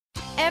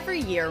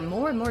Every year,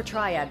 more and more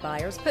Triad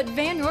buyers put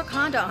Vann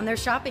Honda on their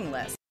shopping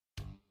list.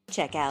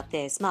 Check out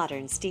this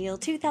modern steel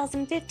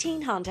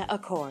 2015 Honda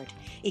Accord,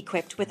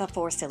 equipped with a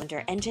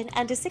 4-cylinder engine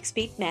and a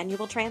 6-speed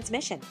manual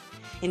transmission.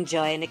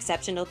 Enjoy an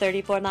exceptional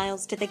 34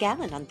 miles to the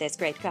gallon on this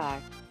great car,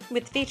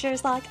 with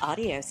features like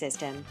audio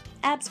system,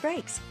 ABS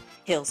brakes,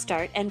 hill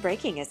start and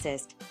braking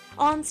assist,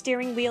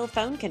 on-steering wheel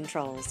phone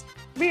controls,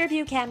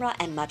 rear-view camera,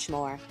 and much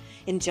more.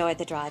 Enjoy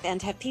the drive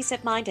and have peace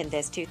of mind in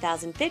this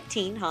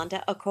 2015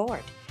 Honda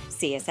Accord.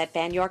 See us at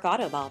Van York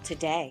Auto Mall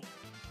today.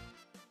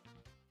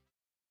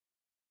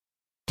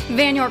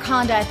 Vann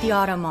Honda at the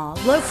Auto Mall.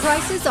 Low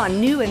prices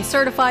on new and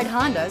certified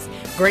Hondas,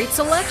 great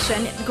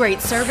selection, great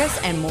service,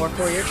 and more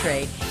for your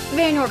trade.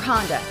 Vann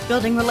Honda,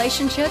 building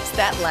relationships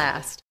that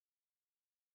last.